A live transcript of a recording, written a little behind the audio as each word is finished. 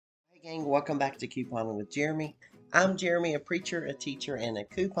Gang, welcome back to Couponing with Jeremy. I'm Jeremy, a preacher, a teacher, and a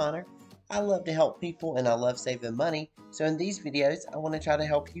couponer. I love to help people and I love saving money. So in these videos, I want to try to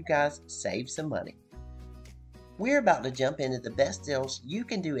help you guys save some money. We're about to jump into the best deals you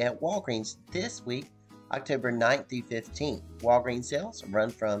can do at Walgreens this week, October 9th through 15th. Walgreens sales run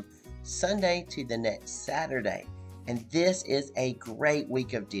from Sunday to the next Saturday. And this is a great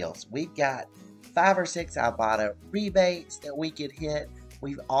week of deals. We've got 5 or 6 Ibotta rebates that we could hit.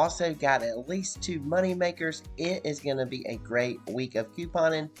 We've also got at least 2 money makers. It is going to be a great week of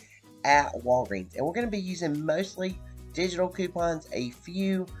couponing at Walgreens. And we're going to be using mostly digital coupons, a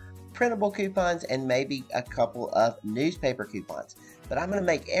few printable coupons, and maybe a couple of newspaper coupons. But I'm going to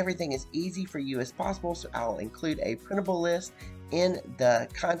make everything as easy for you as possible, so I'll include a printable list in the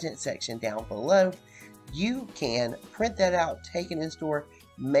content section down below. You can print that out, take it in store,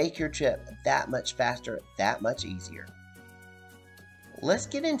 make your trip that much faster, that much easier. Let's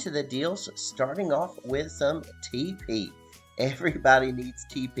get into the deals, starting off with some TP. Everybody needs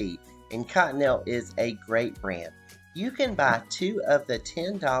TP, and Cottonelle is a great brand. You can buy 2 of the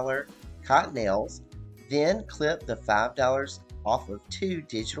 $10 Cottonelles, then clip the $5 off of 2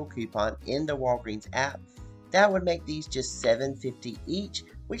 digital coupon in the Walgreens app. That would make these just $7.50 each,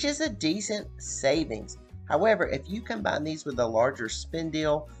 which is a decent savings. However, if you combine these with a larger spend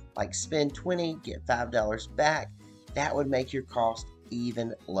deal, like spend 20, get $5 back, that would make your cost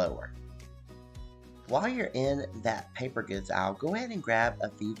even lower. While you're in that paper goods aisle, go ahead and grab a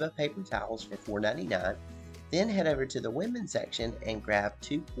Viva paper towels for $4.99. Then head over to the women's section and grab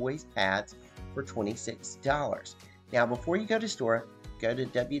 2 Poise pads for $26. Now, before you go to store, go to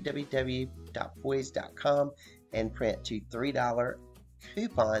www.poise.com and print 2 $3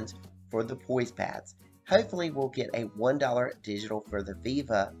 coupons for the Poise pads. Hopefully, we'll get a $1 digital for the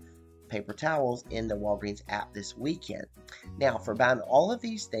Viva paper towels in the Walgreens app this weekend. Now, for buying all of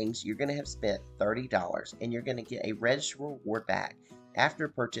these things, you're going to have spent $30, and you're going to get a register reward back after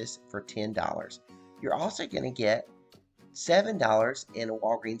purchase for $10. You're also going to get $7 in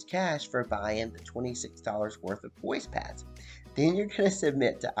Walgreens cash for buying the $26 worth of Poise pads. Then you're going to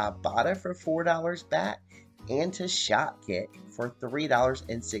submit to Ibotta for $4 back and to Shopkick for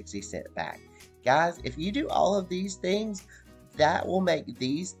 $3.60 back. Guys, if you do all of these things, that will make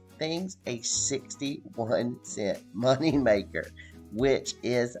these things a 61-cent money maker, which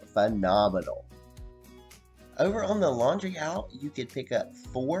is phenomenal. Over on the laundry aisle, you could pick up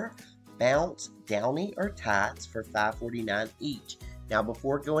 4 Bounce Downy or Tights for $5.49 each. Now,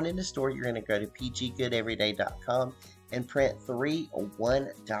 before going into store, you're going to go to pggoodeveryday.com and print 3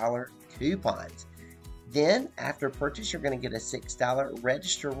 $1 coupons. Then, after purchase, you're going to get a $6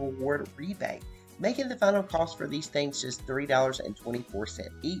 register reward rebate, making the final cost for these things just $3.24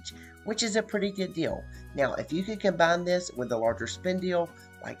 each, which is a pretty good deal. Now, if you could combine this with a larger spend deal,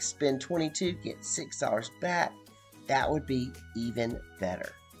 like spend 22, get $6 back, that would be even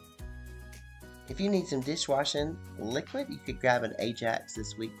better. If you need some dishwashing liquid, you could grab an Ajax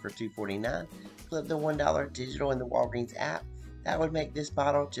this week for $2.49, flip the $1 digital in the Walgreens app. That would make this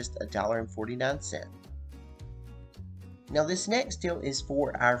bottle just $1.49. Now, this next deal is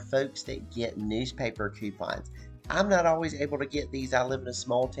for our folks that get newspaper coupons. I'm not always able to get these. I live in a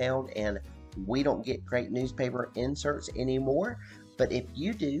small town and we don't get great newspaper inserts anymore. But if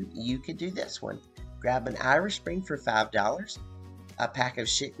you do, you could do this one. Grab an Irish Spring for $5, a pack of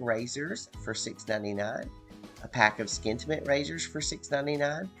Schick razors for $6.99, a pack of Skintimate razors for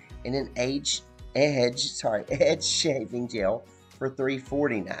 $6.99, and an Edge shaving gel for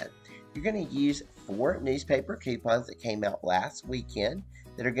 $3.49. You're going to use 4 newspaper coupons that came out last weekend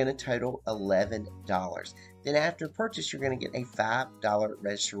that are going to total $11. Then after purchase, you're going to get a $5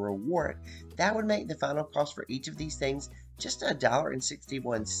 register reward. That would make the final cost for each of these things just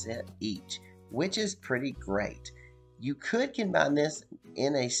 $1.61 each, which is pretty great. You could combine this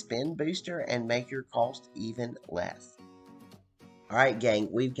in a spend booster and make your cost even less. Alright gang,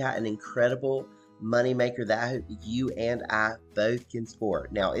 we've got an incredible money maker that I hope you and I both can score.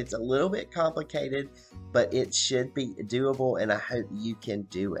 Now, it's a little bit complicated, but it should be doable, and I hope you can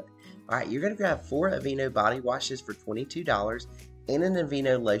do it. Alright, you're going to grab 4 Aveeno body washes for $22 and an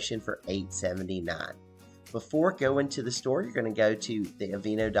Aveeno lotion for $8.79. Before going to the store, you're going to go to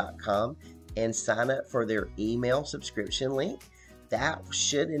theaveeno.com and sign up for their email subscription link. That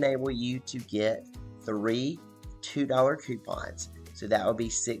should enable you to get 3 $2 coupons. So that would be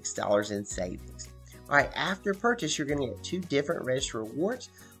 $6 in savings. Alright, after purchase, you're going to get 2 different register rewards.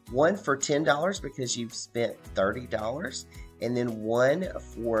 One for $10 because you've spent $30, and then one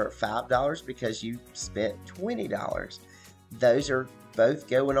for $5 because you spent $20. Those are both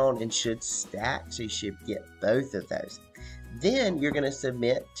going on and should stack, so you should get both of those. Then you're going to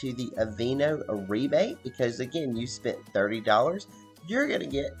submit to the Aveeno rebate because, again, you spent $30. You're going to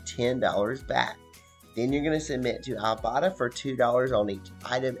get $10 back. Then you're going to submit to Ibotta for $2 on each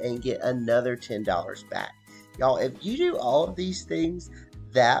item and get another $10 back. Y'all, if you do all of these things,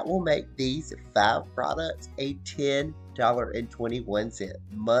 that will make these 5 products a $10.21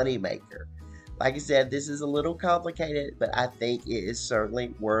 money maker. Like I said, this is a little complicated, but I think it is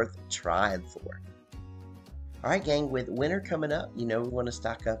certainly worth trying for. Alright gang, with winter coming up, you know we want to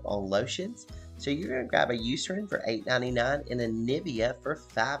stock up on lotions. So you're going to grab a Eucerin for $8.99 and a Nivea for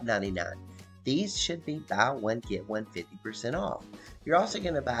 $5.99. These should be buy one, get one 50% off. You're also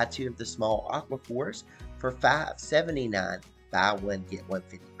going to buy 2 of the small Aquaphors for $5.79. Buy one, get one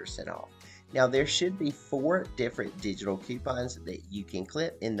 50% off. Now there should be 4 different digital coupons that you can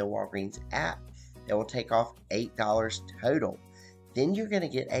clip in the Walgreens app that will take off $8 total. Then you're going to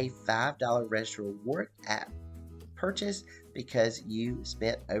get a $5 register reward app purchase because you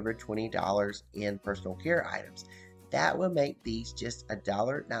spent over $20 in personal care items. That will make these just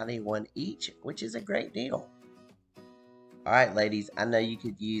 $1.91 each, which is a great deal. Alright ladies, I know you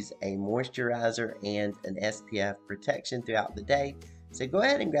could use a moisturizer and an SPF protection throughout the day, so go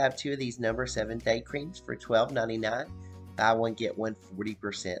ahead and grab 2 of these number 7 day creams for $12.99. Buy one, get one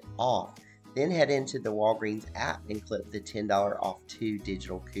 40% off. Then head into the Walgreens app and clip the $10 off 2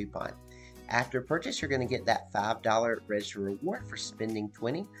 digital coupon. After purchase, you're going to get that $5 register reward for spending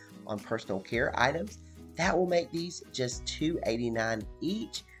 $20 on personal care items. That will make these just $2.89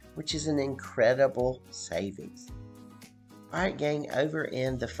 each, which is an incredible savings. Alright gang, over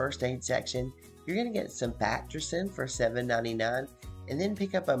in the first aid section, you're going to get some Bactricin for $7.99 and then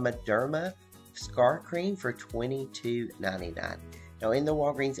pick up a Mederma Scar Cream for $22.99. Now in the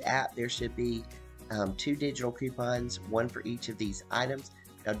Walgreens app, there should be 2 digital coupons, 1 for each of these items.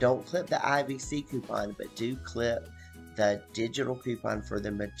 Now don't clip the IVC coupon, but do clip the digital coupon for the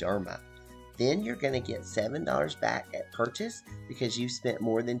Mederma. Then you're going to get $7 back at purchase because you spent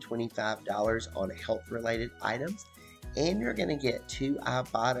more than $25 on health-related items. And you're going to get 2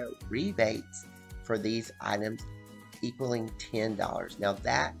 Ibotta rebates for these items equaling $10. Now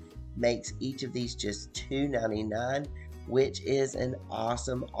that makes each of these just $2.99, which is an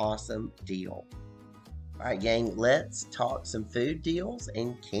awesome deal. Alright gang, let's talk some food deals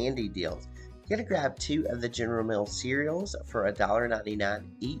and candy deals. You're going to grab 2 of the General Mills cereals for $1.99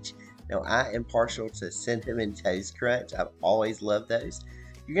 each. Now I am partial to Cinnamon Toast Crunch. I've always loved those.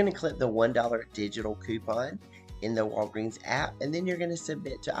 You're going to clip the $1 digital coupon in the Walgreens app, and then you're going to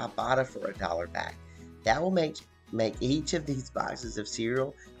submit to Ibotta for $1 back. That will make each of these boxes of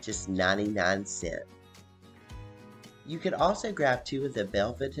cereal just 99 cents. You could also grab 2 of the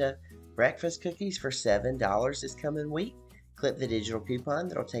Belvita breakfast cookies for $7 this coming week. Clip the digital coupon,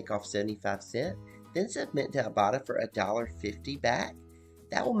 that'll take off 75 cents. Then submit to Ibotta for $1.50 back.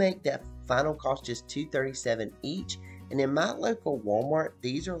 That will make that final cost just $2.37 each. And in my local Walmart,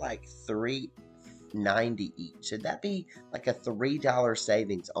 these are like $3.90 each. So that'd be like a $3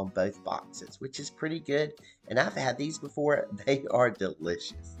 savings on both boxes, which is pretty good. And I've had these before. They are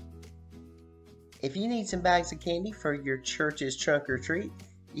delicious. If you need some bags of candy for your church's trunk or treat,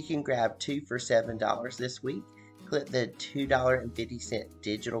 you can grab 2 for $7 this week. Clip the $2.50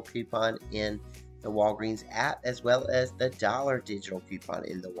 digital coupon in the Walgreens app, as well as the $1 digital coupon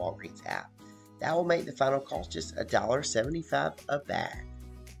in the Walgreens app. That will make the final cost just $1.75 a bag.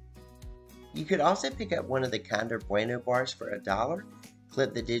 You could also pick up one of the Kinder Bueno bars for $1.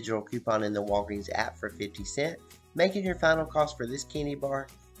 Clip the digital coupon in the Walgreens app for 50 cents, making your final cost for this candy bar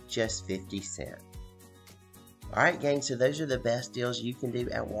just 50 cents. Alright gang, so those are the best deals you can do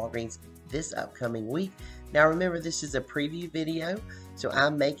at Walgreens this upcoming week. Now remember, this is a preview video, so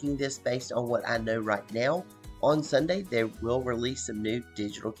I'm making this based on what I know right now. On Sunday, they will release some new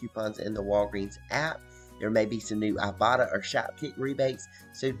digital coupons in the Walgreens app. There may be some new Ibotta or Shopkick rebates,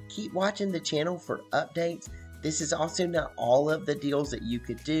 so keep watching the channel for updates. This is also not all of the deals that you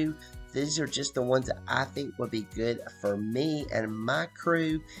could do. These are just the ones that I think would be good for me and my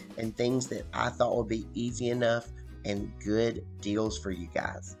crew, and things that I thought would be easy enough and good deals for you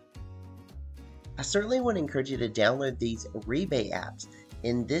guys. I certainly want to encourage you to download these rebate apps.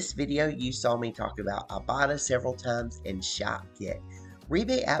 In this video, you saw me talk about Ibotta several times and Shopkick.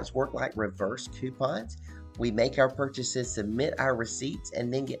 Rebate apps work like reverse coupons. We make our purchases, submit our receipts,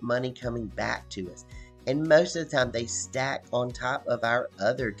 and then get money coming back to us. And most of the time they stack on top of our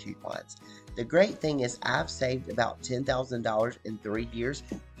other coupons. The great thing is I've saved about $10,000 in 3 years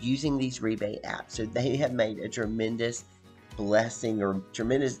using these rebate apps. So they have made a tremendous blessing or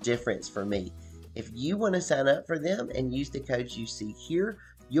tremendous difference for me. If you want to sign up for them and use the codes you see here,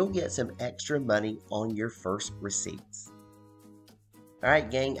 you'll get some extra money on your first receipts.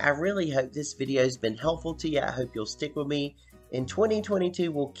 Alright gang, I really hope this video has been helpful to you. I hope you'll stick with me. In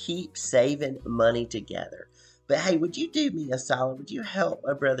 2022, we'll keep saving money together. But hey, would you do me a solid? Would you help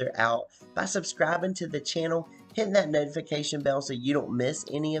a brother out by subscribing to the channel, hitting that notification bell so you don't miss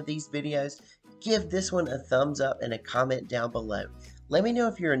any of these videos? Give this one a thumbs up and a comment down below. Let me know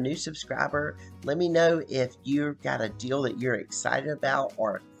if you're a new subscriber. Let me know if you've got a deal that you're excited about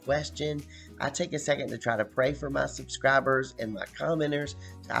or a question. I take a second to try to pray for my subscribers and my commenters,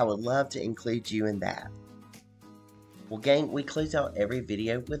 so I would love to include you in that. Well gang, we close out every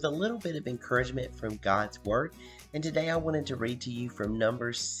video with a little bit of encouragement from God's Word, and today I wanted to read to you from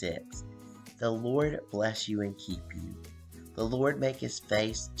Numbers 6. The Lord bless you and keep you. The Lord make His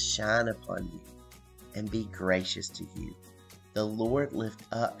face shine upon you and be gracious to you. The Lord lift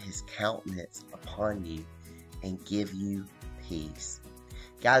up His countenance upon you and give you peace.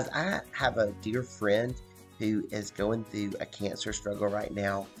 Guys, I have a dear friend who is going through a cancer struggle right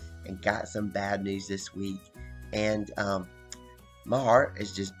now and got some bad news this week. And my heart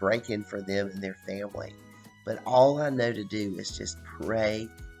is just breaking for them and their family. But all I know to do is just pray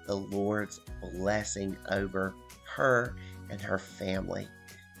the Lord's blessing over her and her family,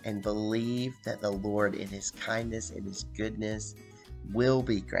 and believe that the Lord in His kindness and His goodness will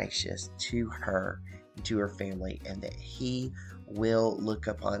be gracious to her and to her family, and that He will look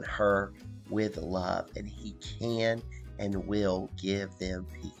upon her with love, and He can and will give them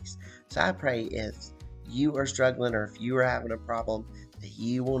peace. So I pray if you are struggling or if you are having a problem, that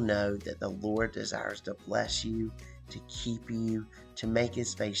you will know that the Lord desires to bless you, to keep you, to make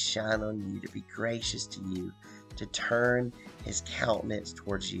His face shine on you, to be gracious to you, to turn His countenance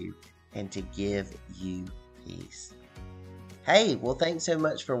towards you, and to give you peace. Hey, well, thanks so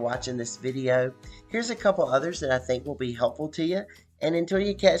much for watching this video. Here's a couple others that I think will be helpful to you. And until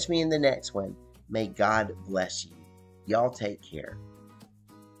you catch me in the next one, may God bless you. Y'all take care.